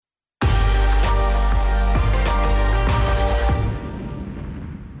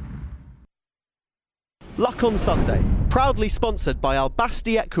Luck on Sunday, proudly sponsored by Al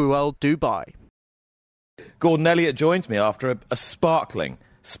Basti Equiworld Dubai. Gordon Elliott joins me after a sparkling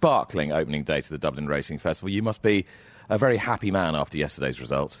opening day to the Dublin Racing Festival. You must be a very happy man after yesterday's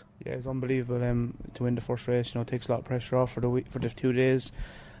results. Yeah, it was unbelievable to win the first race. It takes a lot of pressure off for the 2 days,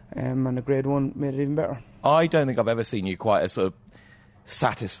 and the Grade 1 made it even better. I don't think I've ever seen you quite as sort of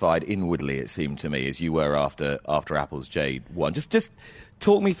satisfied inwardly, it seemed to me, as you were after Apple's Jade won. Just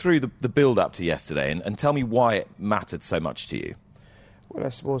talk me through the build-up to yesterday and tell me why it mattered so much to you. Well, I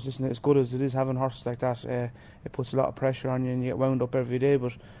suppose, listen, as good as it is having horses like that, it puts a lot of pressure on you and you get wound up every day,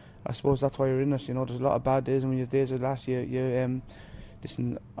 but I suppose that's why you're in it. There's a lot of bad days, and when you have days like last year,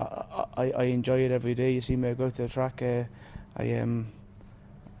 listen, I enjoy it every day. You see me go out to the track,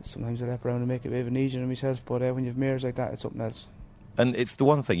 sometimes I lap around and make it a bit of an easier on myself, but when you have mares like that, it's something else. And it's the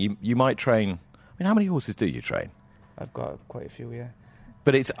one thing, you might train, how many horses do you train? I've got quite a few, yeah.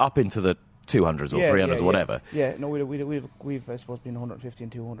 But it's up into the 200s or 300s or whatever. Yeah, no, we've I suppose been 150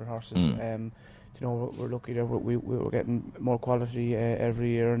 and 200 horses. We're lucky that we're getting more quality every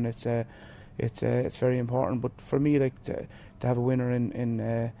year, and it's very important. But for me, to have a winner in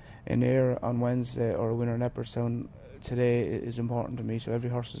Ayr on Wednesday or a winner in Leopardstown today is important to me. So every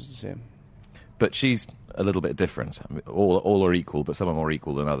horse is the same. But she's a little bit different. All are equal, but some are more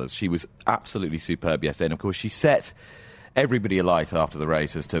equal than others. She was absolutely superb yesterday, and of course she set everybody alight after the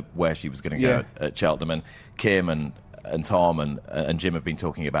race as to where she was going to go at Cheltenham. And Kim and Tom and Jim have been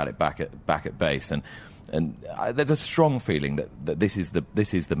talking about it back at base, and there's a strong feeling that this is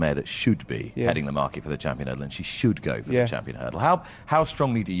the mare that should be heading the market for the Champion Hurdle, and she should go for the Champion Hurdle. How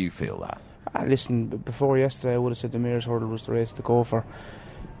strongly do you feel that? Listen, before yesterday I would have said the Mares Hurdle was the race to go for,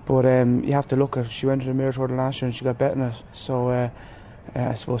 but you have to look at, she went to the Mares Hurdle last year and she got bet in it, so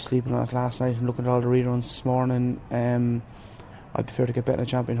I suppose sleeping on it last night and looking at all the reruns this morning, I'd prefer to get bet in a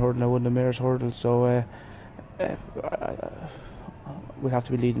Champion Hurdle than I would in the Mares Hurdle, so we'll have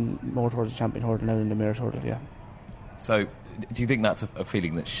to be leading more towards the Champion Hurdle now than the Mares Hurdle, yeah. So do you think that's a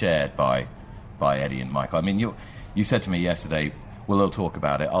feeling that's shared by Eddie and Michael? You said to me yesterday, we'll all talk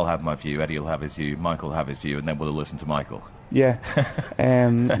about it, I'll have my view, Eddie will have his view, Michael will have his view, and then we'll all listen to Michael. Yeah.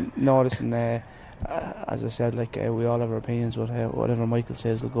 No, listen, as I said, we all have our opinions, but whatever Michael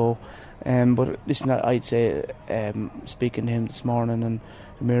says will go. But listen, I'd say, speaking to him this morning, and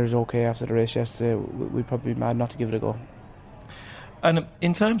the mare's okay after the race yesterday, we'd probably be mad not to give it a go. And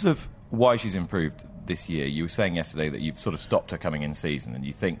in terms of why she's improved this year, you were saying yesterday that you've sort of stopped her coming in season, and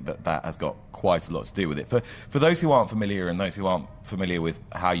you think that has got quite a lot to do with it. For those who aren't familiar, and those who aren't familiar with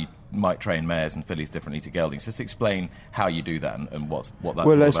how you might train mares and fillies differently to geldings, just explain how you do that and what that's all about.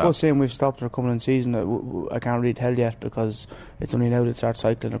 Well, I suppose saying we've stopped her coming in season, I can't really tell yet, because it's only now that it starts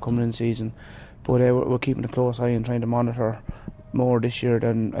cycling or coming in season. But we're keeping a close eye and trying to monitor more this year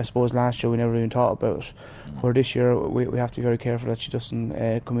than I suppose last year we never even thought about it. Where this year we have to be very careful that she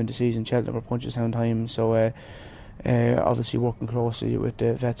doesn't come into season Cheltenham or Punchestown time, so obviously working closely with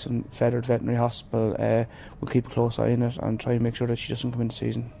the vets and Feathered Veterinary Hospital, we'll keep a close eye on it and try and make sure that she doesn't come into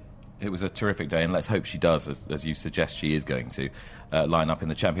season. It was a terrific day, and let's hope she does, as you suggest she is going to, line up in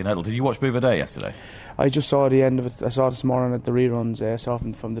the Champion Hurdle. Did you watch Bouvet yesterday? I just saw the end of it. I saw it this morning at the reruns, saw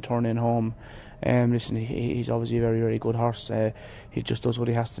him from the turn in home. Listen, he's obviously a very, very good horse. He just does what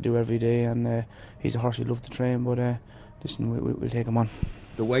he has to do every day, and he's a horse you'd love to train, but listen, we'll take him on.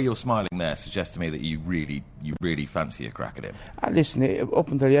 The way you're smiling there suggests to me that you really fancy a crack at him. Listen, up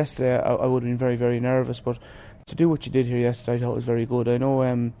until yesterday I would have been very, very nervous, but to do what you did here yesterday I thought was very good. I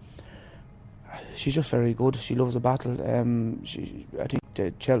know she's just very good. She loves a battle. I think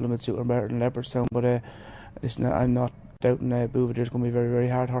Cheltenham would suit her better than Leopardstown, but listen, I'm not doubting Bouvetier's going to be a very, very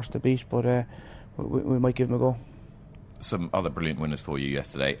hard horse to beat, but we might give him a go. Some other brilliant winners for you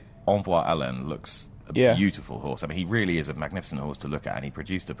yesterday. Envoi Allen looks a beautiful horse. He really is a magnificent horse to look at, and he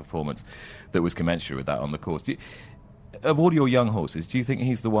produced a performance that was commensurate with that on the course. Of all your young horses, do you think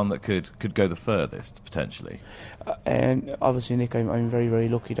he's the one that could go the furthest, potentially? And obviously, Nick, I'm very, very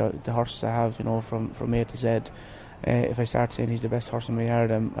lucky that the horses I have, from A to Z. If I start saying he's the best horse in my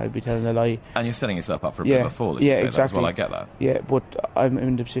yard, I'd be telling a lie. And you're setting yourself up for a bit of a fall if you say exactly. That as well, I get that. Yeah, but I'm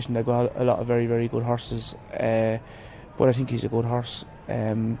in the position that I've got a lot of very, very good horses. But I think he's a good horse.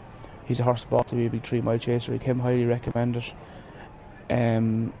 He's a horse bought to be a big 3 mile chaser. He came highly recommended.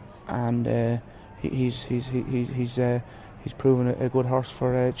 He's proven a good horse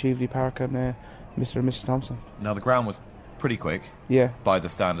for Cheveley Park and Mr. and Mrs. Thompson. Now, the ground was pretty quick by the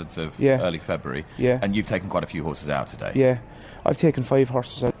standards of early February, and you've taken quite a few horses out today. Yeah, I've taken 5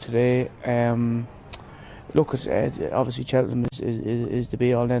 horses out today. Look, obviously Cheltenham is the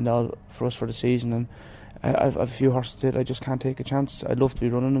be all and end all for us for the season, and I've a few horses that I just can't take a chance. I'd love to be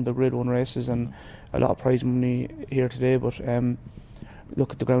running in the Grade 1 races and a lot of prize money here today, but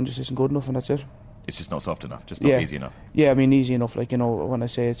look, at the ground just isn't good enough, and that's it. It's just not soft enough, just not easy enough. Yeah, I mean easy enough. Like, you know, when I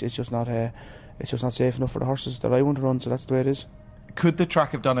say it's just not safe enough for the horses that I want to run. So that's the way it is. Could the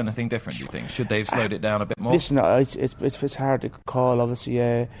track have done anything different, do you think? Should they have slowed it down a bit more? Listen, it's hard to call.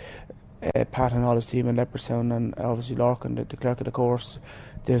 Obviously, Pat and all his team in Leopardstown, and obviously Larkin, the clerk of the course,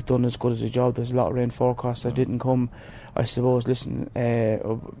 they've done as good as a job. There's a lot of rain forecasts that didn't come. I suppose, listen,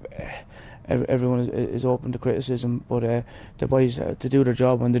 everyone is open to criticism, but the boys, to do their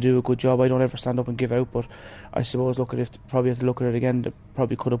job, and they do a good job. I don't ever stand up and give out, but I suppose probably have to look at it again. They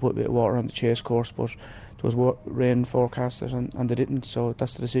probably could have put a bit of water on the chase course, but there was rain forecasted and they didn't, so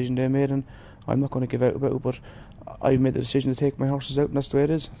that's the decision they made, and I'm not going to give out about it, but I've made the decision to take my horses out, and that's the way it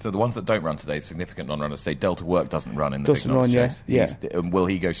is. So the ones that don't run today, significant non-runners today, Delta Work doesn't run in the Doesn't Big Knots run, chase. yeah. Will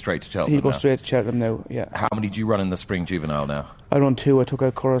he go straight to Cheltenham He'll go now? straight to Cheltenham now, yeah. How many do you run in the Spring Juvenile now? I run 2. I took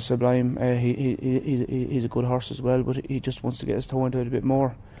out Cora Sublime. He's a good horse as well, but he just wants to get his toe into it a bit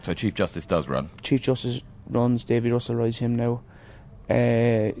more. So Chief Justice does run? Chief Justice runs. Davy Russell rides him now.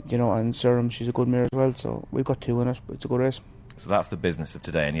 You know, and Surham, she's a good mare as well, so we've got 2 in it. It's a good race. So that's the business of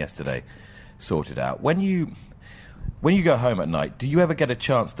today and yesterday sorted out. When you go home at night, do you ever get a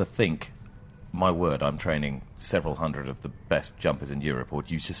chance to think, my word, I'm training several hundred of the best jumpers in Europe, or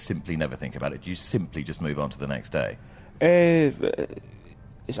do you just simply never think about it? Do you simply just move on to the next day?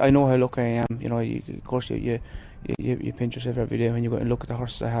 I know how lucky I am. You know, of course you pinch yourself every day when you go and look at the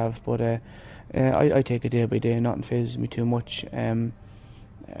horses I have, but I take it day by day. Nothing phases me too much. I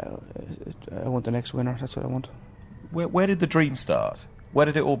want the next winner. That's what I want. Where did the dream start? Where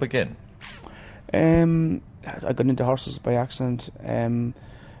did it all begin? I got into horses by accident.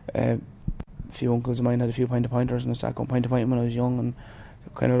 A few uncles of mine had a few pointers, and I started going point-to-point when I was young, and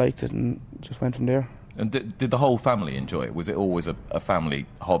kind of liked it, and just went from there. And did the whole family enjoy it? Was it always a family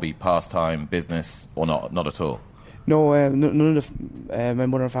hobby, pastime, business, or not? Not at all? No, none of my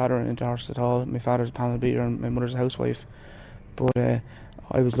mother and father aren't into horses at all. My father's a panel beater, and my mother's a housewife. But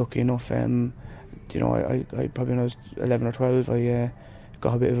I was lucky enough. You know, I probably when I was 11 or 12, I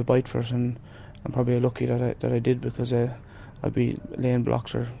got a bit of a bite for it, and I'm probably lucky that I did, because I'd be laying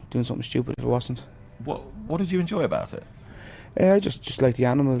blocks or doing something stupid if it wasn't. What did you enjoy about it? I just like the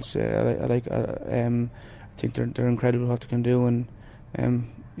animals. I think they're incredible what they can do, and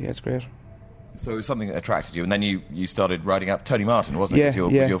yeah, it's great. So it was something that attracted you, and then you started riding up Tony Martin, wasn't it? Yeah,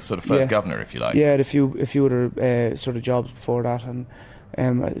 was your sort of first governor, if you like. Yeah, I had a few other sort of jobs before that, and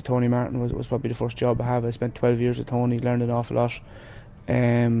Tony Martin was probably the first job I have. I spent 12 years with Tony, learned an awful lot.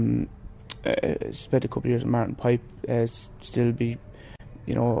 Spent a couple of years with Martin Pipe. Still be,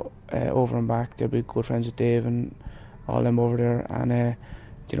 you know, over and back. They'll be good friends with Dave and all them over there, and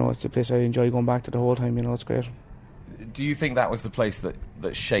you know, it's a place I enjoy going back to the whole time. You know, it's great. Do you think that was the place that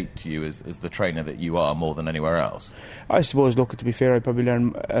shaped you as the trainer that you are more than anywhere else? I suppose, look, to be fair, I probably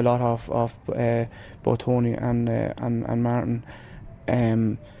learned a lot off both Tony and Martin.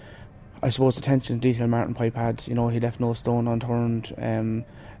 I suppose the attention to detail Martin Pipe had, you know, he left no stone unturned.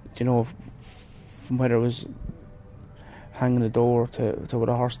 You know, from whether it was hanging the door to what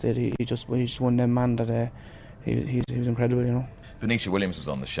a horse did, he just one them man that he was incredible, you know. Venetia Williams was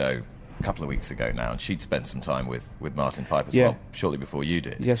on the show a couple of weeks ago now, and she'd spent some time with Martin Pipe as well, shortly before you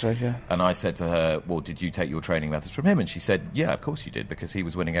did. Yes, right, yeah. And I said to her, well, did you take your training methods from him? And she said, yeah, of course you did, because he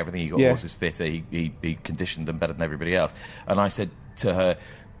was winning everything. He got horses fitter, he conditioned them better than everybody else. And I said to her,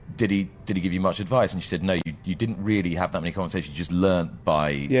 did he give you much advice? And she said, no, you didn't really have that many conversations, you just learnt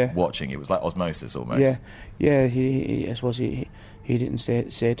by watching. It was like osmosis almost. Yeah, he I suppose he didn't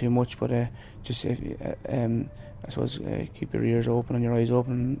say too much, but just I suppose keep your ears open and your eyes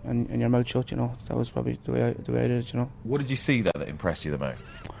open and your mouth shut, you know. That was probably the way I did it, you know. What did you see there that impressed you the most?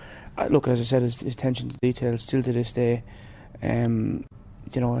 Look, as I said, his attention to detail, still to this day, you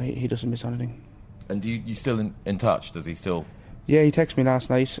know, he doesn't miss anything. And you still in touch? Does he still? Yeah, he texted me last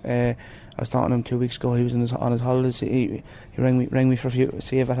night. I was talking to him 2 weeks ago. He was on his holidays. He rang me for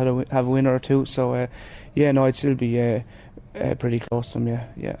see if I have a winner or two. So yeah, no, I'd still be pretty close to him.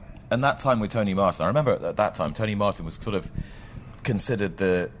 Yeah. And that time with Tony Martin, I remember at that time Tony Martin was sort of considered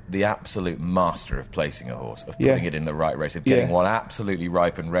the absolute master of placing a horse, of putting it in the right race, of getting one absolutely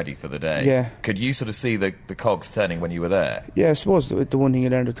ripe and ready for the day. Yeah. Could you sort of see the cogs turning when you were there? Yeah, I suppose the one thing I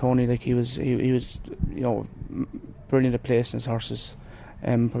learned with Tony, like he was you know, brilliant at placing his horses.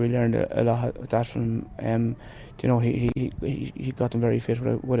 Probably learned a lot of that from him. You know, he got them very fit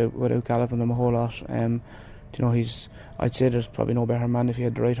without galloping them a whole lot. You know, I'd say there's probably no better man. If he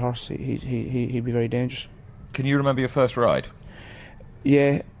had the right horse, he'd be very dangerous. Can you remember your first ride?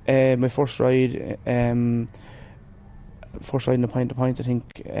 Yeah, my first ride, first ride in the point to point, I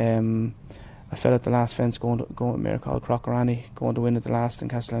think I fell at the last fence going with Mare called Crockerani, going to win at the last in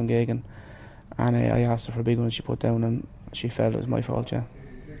Castleingagan, and I asked her for a big one and she put down and she fell. It was my fault, yeah.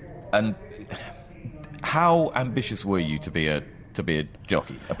 And how ambitious were you to be a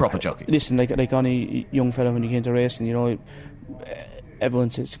jockey, a proper jockey? Listen, like any young fella when you get into racing, you know, everyone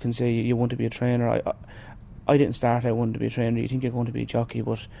can say you want to be a trainer. I didn't start out wanting to be a trainer. You think you're going to be a jockey,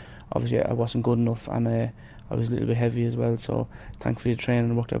 but obviously I wasn't good enough, and I was a little bit heavy as well, so thankfully the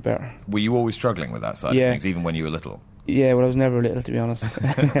training worked out better. Were you always struggling with that side of things, even when you were little? Yeah, well, I was never little, to be honest.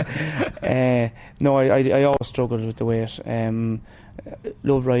 No, I always struggled with the weight.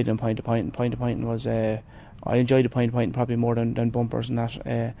 Loved riding point to point, and point to point was... I enjoyed the point to point probably more than bumpers and that.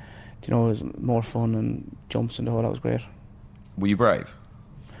 You know, it was more fun and jumps and the whole, that was great. Were you brave?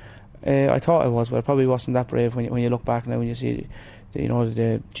 I thought I was, but I probably wasn't that brave when you look back now, when you see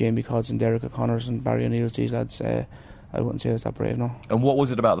the Jamie Codds and Derek O'Connors and Barry O'Neill's, these lads. I wouldn't say I was that brave, no. And what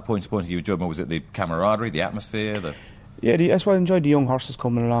was it about the point to point you enjoyed more? Was it the camaraderie, the atmosphere? Yeah, that's why I enjoyed the young horses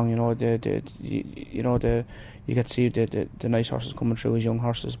coming along. You know, you get to see the nice horses coming through as young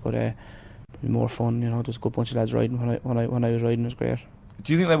horses, but more fun. You know, there's a good bunch of lads riding when I was riding. It was great.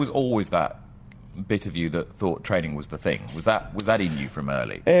 Do you think there was always that bit of you that thought training was the thing? Was that in you from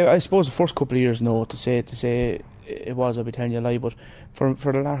early? I suppose the first couple of years, no. To say it was, I'd be telling you a lie. But for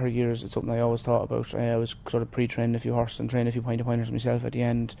the latter years, it's something I always thought about. I was sort of pre-trained a few horses and trained a few point-to-pointers myself at the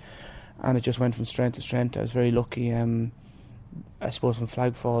end, and it just went from strength to strength. I was very lucky. I suppose from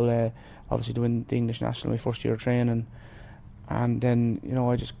Flagfall, obviously to win the English National my first year of training, and then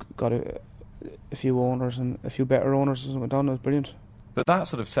I just got a few owners and a few better owners as it went on. It was brilliant. But that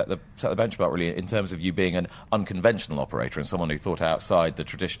sort of set the benchmark really in terms of you being an unconventional operator and someone who thought outside the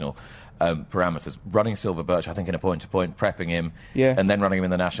traditional parameters. Running Silver Birch, I think, in a point-to-point, prepping him, and then running him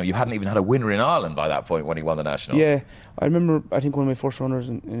in the National. You hadn't even had a winner in Ireland by that point when he won the National. Yeah, I remember, I think one of my first runners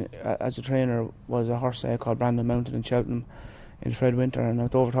as a trainer was a horse called Brandon Mountain in Cheltenham in Fred Winter, and I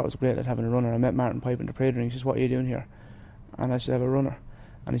thought it was great at having a runner. I met Martin Pipe in the parade ring. He says, "What are you doing here?" And I said, "I have a runner."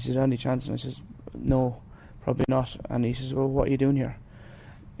 And he says, "Any chance?" And I says, "No, probably not." And he says, "Well, what are you doing here?"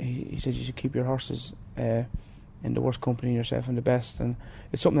 He said, "You should keep your horses in the worst company, yourself in the best." And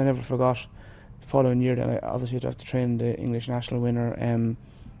it's something I never forgot. The following year, then I obviously had to train the English National winner.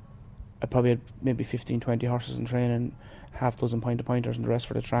 I probably had maybe 15-20 horses in training, half dozen point-to-pointers and the rest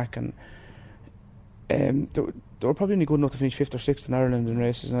for the track. And they were probably only good enough to finish 5th or 6th in Ireland in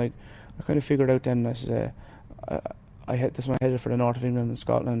races. And I kind of figured out then, I said, this one I headed for the north of England and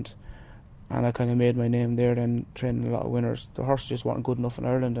Scotland, and I kind of made my name there then, training a lot of winners. The horses just weren't good enough in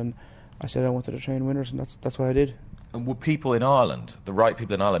Ireland, and I said I wanted to train winners, and that's what I did. And were people in Ireland, the right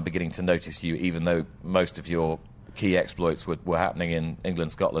people in Ireland, beginning to notice you, even though most of your key exploits were happening in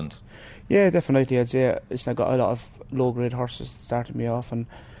England, Scotland? Yeah, definitely. I'd say I got a lot of low-grade horses that started me off, and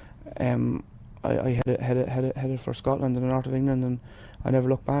I headed for Scotland and the north of England, and I never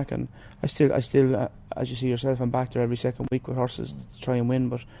looked back. And I still, as you see yourself, I'm back there every second week with horses to try and win,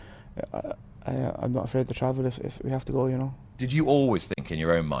 but I'm not afraid to travel if we have to go, Did you always think in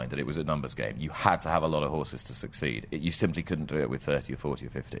your own mind that it was a numbers game? You had to have a lot of horses to succeed. You simply couldn't do it with 30 or 40 or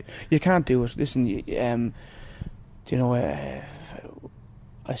 50. You can't do it. Listen, I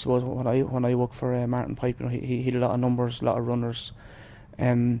suppose when I worked for Martin Pipe, he had a lot of numbers, a lot of runners,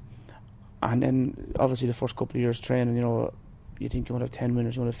 and then obviously the first couple of years training, you think you want to have 10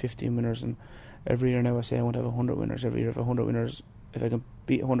 winners, you want to have 15 winners, and every year now I say I want to have 100 winners every year. If 100 winners, if I can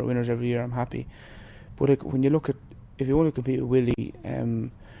beat 100 winners every year, I'm happy. But when you look at, if you want to compete with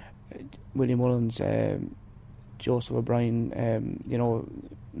Willie Mullins, Joseph O'Brien,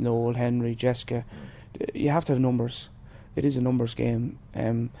 Noel, Henry, Jessica, you have to have numbers. It is a numbers game,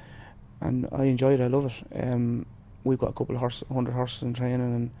 and I enjoy it. I love it. We've got a couple of 100 horses in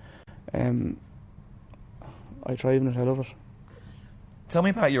training, and I thrive in it. I love it. Tell me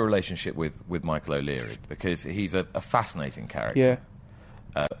about your relationship with Michael O'Leary, because he's a fascinating character.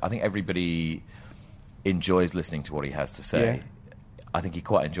 Yeah. I think everybody enjoys listening to what he has to say. Yeah. I think he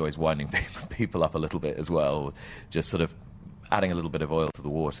quite enjoys winding people up a little bit as well, just sort of adding a little bit of oil to the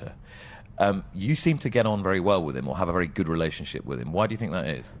water. You seem to get on very well with him, or have a very good relationship with him. Why do you think that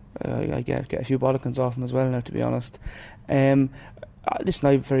is? I get a few bollocks off him as well now, to be honest. Listen,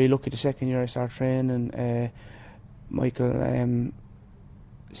 I'm very lucky. The second year I started training, Michael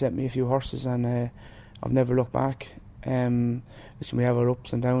sent me a few horses, and I've never looked back. Listen, we have our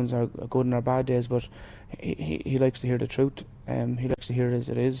ups and downs, our good and our bad days, but he likes to hear the truth. He likes to hear it as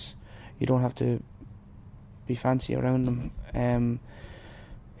it is. You don't have to be fancy around him.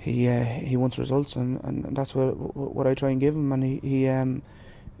 he wants results, and that's what I try and give him. And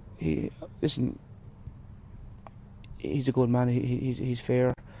he listen. He's a good man. He's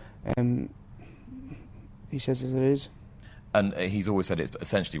fair. He says as it is. And he's always said it's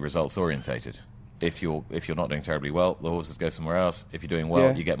essentially results orientated. If you're not doing terribly well, the horses go somewhere else. If you're doing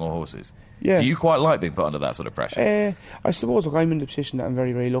well, you get more horses. Yeah. Do you quite like being put under that sort of pressure? I suppose I'm in the position that I'm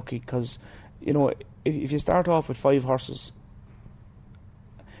very, very lucky because, if you start off with 5 horses,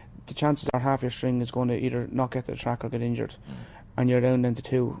 the chances are half your string is going to either not get to the track or get injured, and you're down then to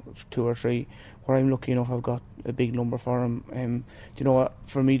two or three. Where I'm lucky enough, I've got a big number for him.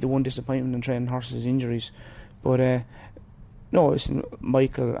 For me, the one disappointment in training horses is injuries, but. No, listen,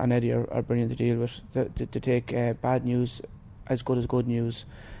 Michael and Eddie are brilliant to deal with. To take bad news as good as good news.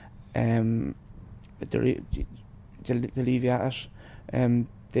 To leave you at it.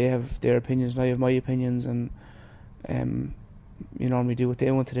 They have their opinions and I have my opinions, and you normally do what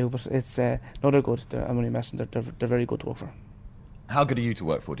they want to do, but it's no, they're good. I'm only messing. They're very good to work for. How good are you to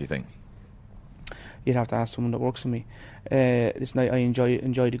work for, do you think? You'd have to ask someone that works for me. Listen, I enjoy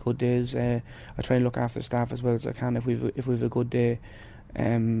the good days. I try and look after the staff as well as I can. If we've a good day,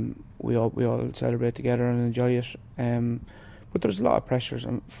 we all celebrate together and enjoy it. But there's a lot of pressures,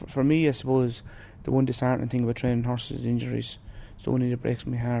 and for me, I suppose the one disheartening thing about training horses is injuries. It's the one thing that breaks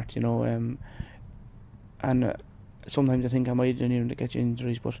my heart, and sometimes I think I might not even get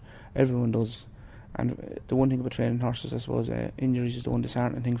injuries, but everyone does. And the one thing about training horses, I suppose, injuries is the one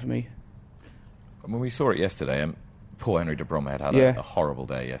disheartening thing for me. When we saw it yesterday, poor Henry de Bromhead had a horrible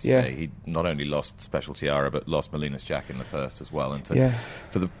day yesterday. He not only lost Special Tiara, but lost Molinas Jack in the first as well. And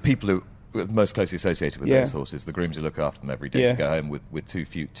for the people who are most closely associated with those horses, the grooms who look after them every day, to go home with too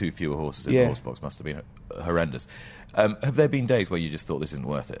fewer horses in the horse box must have been horrendous. Have there been days where you just thought this isn't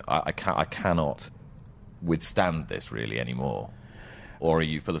worth it? I cannot withstand this really anymore. Or are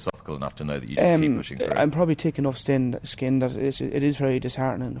you philosophical enough to know that you just keep pushing through? I'm probably thick enough skin that it is very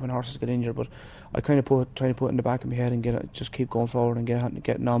disheartening when horses get injured, but I kind of try to put it in the back of my head and just keep going forward and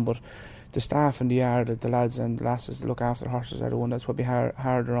getting on. But the staff in the yard, the lads and the lasses that look after the horses are the one that's probably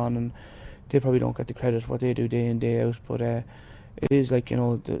harder on, and they probably don't get the credit for what they do day in, day out. But it is like,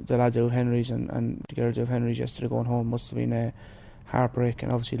 the lads out of Henry's and the girls out of Henry's yesterday going home must have been a heartbreak,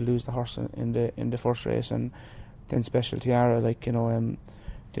 and obviously to lose the horse in the first race, and then Special Tiara,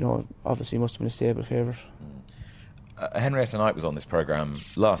 obviously must have been a stable favourite. Henrietta Knight was on this programme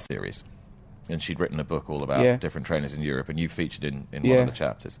last series, and she'd written a book all about different trainers in Europe, and you featured in one of the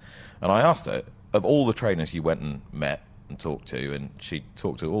chapters. And I asked her, of all the trainers you went and met and talked to, and she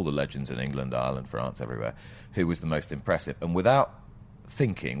talked to all the legends in England, Ireland, France, everywhere, who was the most impressive? And without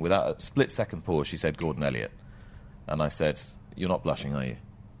thinking, without a split-second pause, she said Gordon Elliott. And I said, "You're not blushing, are you?"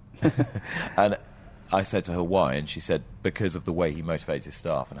 And I said to her, why? And she said, because of the way he motivates his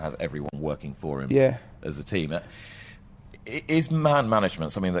staff and has everyone working for him as a team. Is man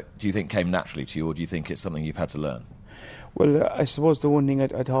management something that, do you think, came naturally to you, or do you think it's something you've had to learn? Well, I suppose the one thing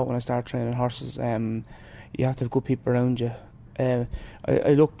I thought when I started training horses, you have to have good people around you. I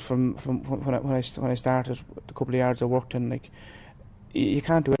looked from when I started, the couple of yards I worked in, you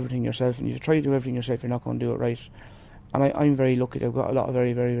can't do everything yourself, and if you try to do everything yourself, you're not going to do it right. And I'm very lucky that I've got a lot of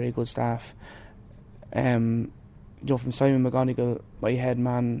very, very, very good staff. From Simon McGonigal, my head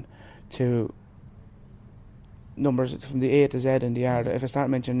man, to numbers from the A to Z in the yard. If I start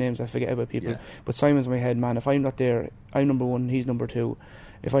mentioning names, I forget about people. But Simon's my head man. If I'm not there, I'm number one, he's number two.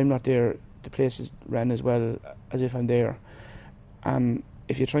 If I'm not there, the place is ran as well as if I'm there. And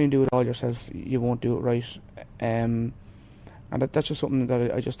if you try and do it all yourself, you won't do it right. And that's just something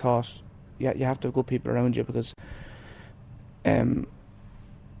that I just thought, you have to have good people around you, because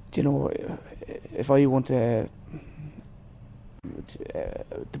if I want to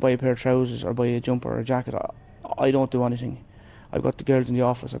buy a pair of trousers or buy a jumper or a jacket, I don't do anything. I've got the girls in the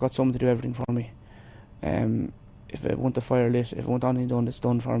office. I've got someone to do everything for me. If I want the fire lit, if I want anything done, it's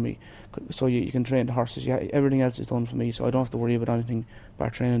done for me. So you can train the horses. Everything else is done for me, so I don't have to worry about anything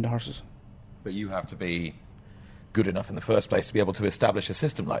but training the horses. But you have to be good enough in the first place to be able to establish a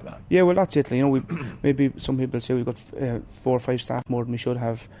system like that. Yeah, well, that's it. Maybe some people say we've got 4 or 5 staff more than we should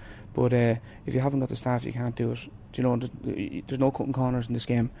have, but if you haven't got the staff, you can't do it. There's no cutting corners in this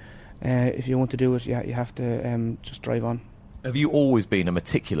game. If you want to do it, you have to just drive on. Have you always been a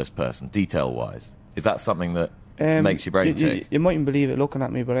meticulous person, detail-wise? Is that something that makes your brain tick? You mightn't believe it looking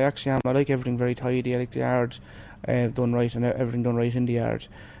at me, but I actually am. I like everything very tidy. I like the yard done right and everything done right in the yard.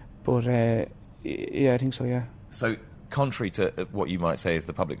 But I think so, yeah. So, contrary to what you might say is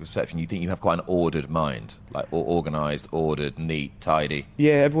the public perception, you think you have quite an ordered mind, like organised, ordered, neat, tidy?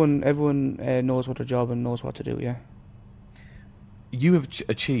 Yeah, everyone knows what their job and knows what to do, yeah. you have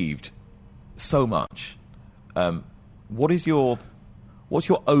achieved so much. What's your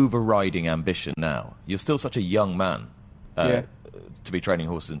overriding ambition now? You're still such a young man to be training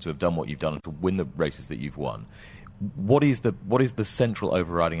horses and to have done what you've done and to win the races that you've won. What is the central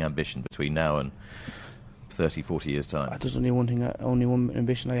overriding ambition between now and 30, 40 years' time? There's only one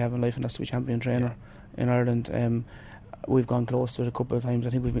ambition I have in life, and that's to be champion trainer in Ireland. We've gone close to it a couple of times.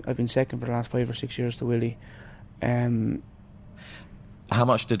 I think I've been second for the last 5 or 6 years to Willie. How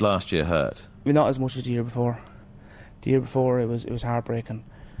much did last year hurt? Not as much as the year before. The year before it was heartbreaking.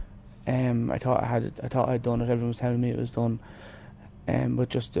 I thought I'd done it. Everyone was telling me it was done. But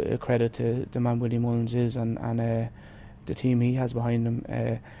just a credit to the man Willie Mullins is and the team he has behind him.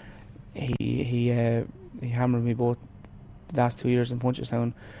 He hammered me both the last 2 years in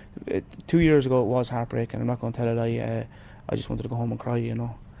Punchestown. 2 years ago it was heartbreaking. I'm not going to tell a lie. I just wanted to go home and cry, you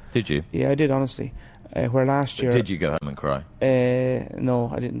know. Did you? Yeah, I did, honestly. Where last year... Did you go home and cry?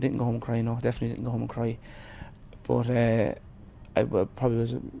 No, I didn't go home and cry, no. Definitely didn't go home and cry. But I probably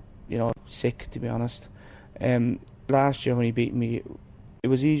was, sick, to be honest. Last year when he beat me, it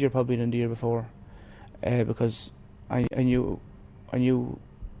was easier probably than the year before, because I knew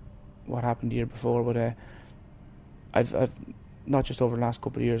what happened the year before. But I've not just over the last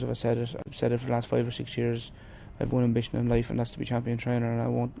couple of years. I've said it for the last 5 or 6 years. I've one ambition in life, and that's to be champion trainer, and I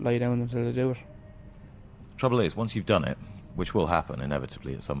won't lie down until I do it. Trouble is, once you've done it, which will happen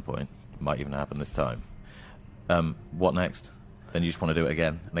inevitably at some point, might even happen this time. What next? Then you just want to do it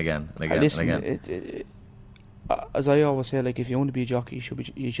again and again and again and again. As I always say, like, if you want to be a jockey,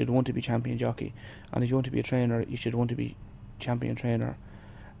 you should want to be champion jockey, and if you want to be a trainer, you should want to be champion trainer.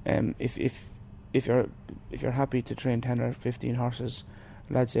 If you're happy to train 10 or 15 horses,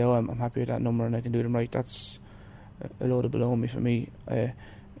 lads say, "Oh, I'm happy with that number and I can do them right." That's a load of baloney for me.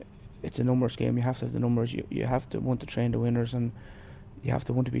 It's a numbers game. You have to have the numbers. You have to want to train the winners, and you have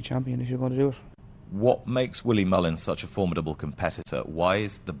to want to be champion if you're going to do it. What makes Willie Mullins such a formidable competitor? Why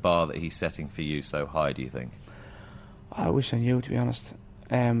is the bar that he's setting for you so high, do you think? I wish I knew, to be honest.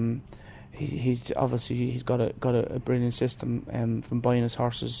 He's obviously got a brilliant system, from buying his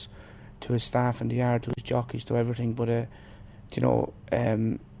horses to his staff in the yard, to his jockeys, to everything. But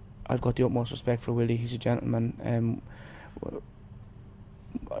I've got the utmost respect for Willie. He's a gentleman.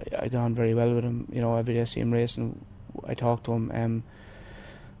 I get on very well with him. Every day I see him racing, I talk to him.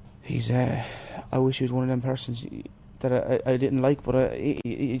 I wish he was one of them persons that I didn't like, but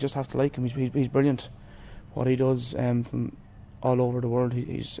you just have to like him. He's brilliant. What he does, from all over the world,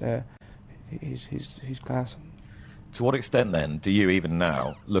 he's class. To what extent then do you even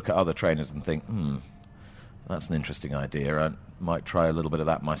now look at other trainers and think, that's an interesting idea, I might try a little bit of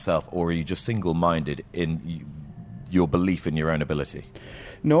that myself, or are you just single-minded in your belief in your own ability?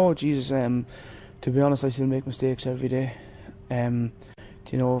 No, Jesus, to be honest, I still make mistakes every day. From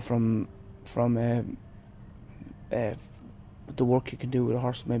the work you can do with a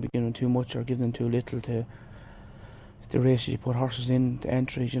horse, maybe giving them too much or giving them too little, to the races you put horses in, the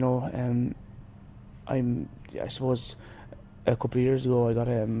entries, I suppose a couple of years ago I got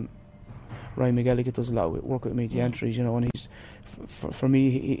Ryan McGilligan does a lot of work with me, the entries, and he's for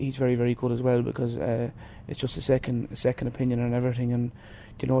me he's very, very good as well, because it's just a second opinion on everything, and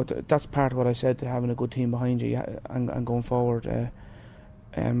that's part of what I said, to having a good team behind you and going forward.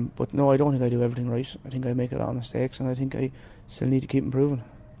 But no, I don't think I do everything right. I think I make a lot of mistakes, and I think I still need to keep improving.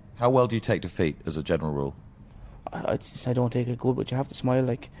 How well do you take defeat as a general rule? I don't take it good, but you have to smile.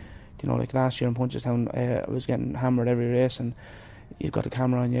 Like last year in Punchestown, I was getting hammered every race, and you've got the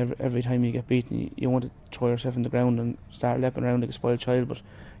camera on you every time you get beaten. You want to throw yourself in the ground and start leaping around like a spoiled child, but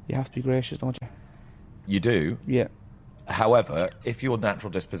you have to be gracious, don't you? You do? Yeah. However, if your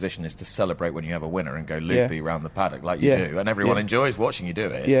natural disposition is to celebrate when you have a winner and go loopy around the paddock like you do, and everyone enjoys watching you do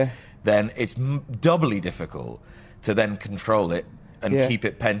it, then it's doubly difficult to then control it and keep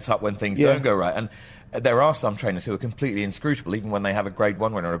it pent up when things don't go right. And there are some trainers who are completely inscrutable, even when they have a Grade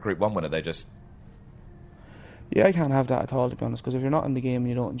 1 winner or a Group 1 winner, they just... Yeah, I can't have that at all, to be honest, because if you're not in the game and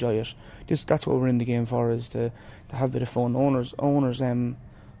you don't enjoy it, that's what we're in the game for, is to have a bit of fun. Owners, I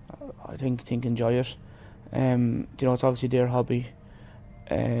think enjoy it. It's obviously their hobby.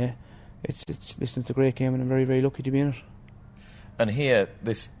 It's a great game, and I'm very, very lucky to be in it. And here,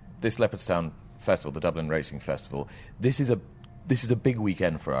 this Leopardstown Festival, the Dublin Racing Festival, this is a big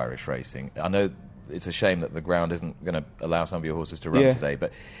weekend for Irish racing. I know it's a shame that the ground isn't going to allow some of your horses to run today,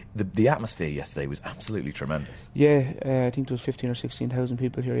 but the atmosphere yesterday was absolutely tremendous. Yeah, I think there was 15 or 16,000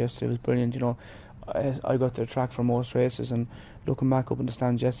 people here yesterday. It was brilliant. I got the track for most races, and looking back up in the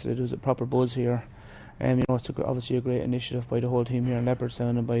stands yesterday, there was a proper buzz here. It's obviously a great initiative by the whole team here in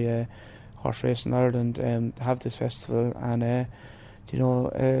Leopardstown and by Horse Racing Ireland to have this festival, and you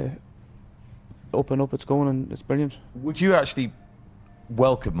know, up and up it's going, and it's brilliant. Would you actually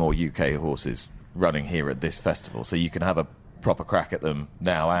welcome more UK horses running here at this festival, so you can have a proper crack at them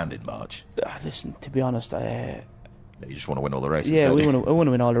now and in March? Listen, to be honest, you just want to win all the races. yeah, don't we you? want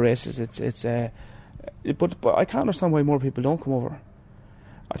to win all the races. But I can't understand why more people don't come over.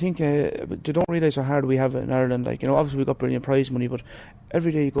 I think they don't realise how hard we have it in Ireland. Like, you know, obviously we've got brilliant prize money, but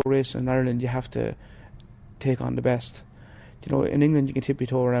every day you go racing in Ireland, you have to take on the best. You know, in England you can tip your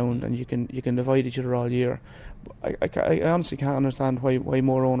toe around and you can divide each other all year. I honestly can't understand why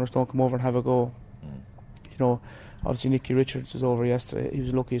more owners don't come over and have a go. You know, obviously Nicky Richards was over yesterday. He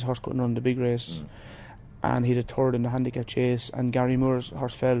was lucky his horse couldn't run the big race, and he had a third in the handicap chase. And Gary Moore's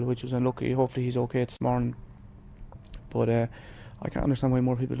horse fell, which was unlucky. Hopefully he's okay this morning. But I can't understand why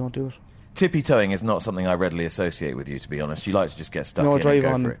more people don't do it. Tippy toeing is not something I readily associate with you, to be honest. You like to just get stuck in drive and go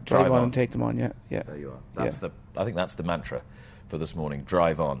on, for it. drive on and take them on. Yeah. There you are. I think that's the mantra for this morning.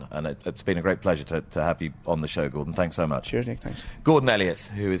 Drive on, and it's been a great pleasure to have you on the show, Gordon. Thanks so much. Cheers, Nick. Thanks. Gordon Elliott,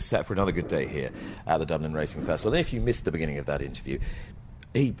 who is set for another good day here at the Dublin Racing Festival. And if you missed the beginning of that interview,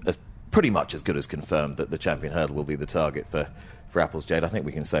 he pretty much as good as confirmed that the Champion Hurdle will be the target for Applesjade. I think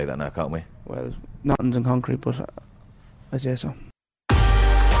we can say that now, can't we? Well, nothing's in concrete, but I say so.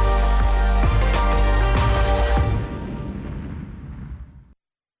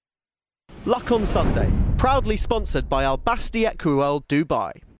 Luck on Sunday, proudly sponsored by Al Basti Equiworld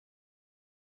Dubai.